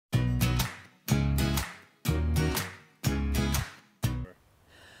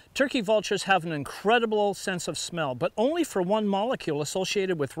Turkey vultures have an incredible sense of smell, but only for one molecule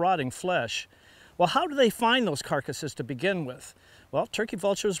associated with rotting flesh. Well, how do they find those carcasses to begin with? Well, turkey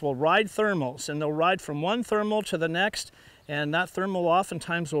vultures will ride thermals, and they'll ride from one thermal to the next, and that thermal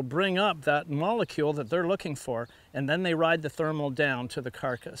oftentimes will bring up that molecule that they're looking for, and then they ride the thermal down to the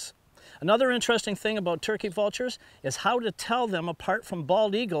carcass. Another interesting thing about turkey vultures is how to tell them apart from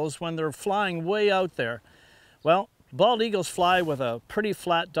bald eagles when they're flying way out there. Well, bald eagles fly with a pretty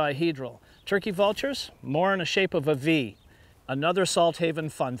flat dihedral. Turkey vultures, more in the shape of a V. Another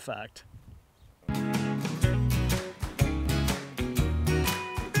Salthaven fun fact.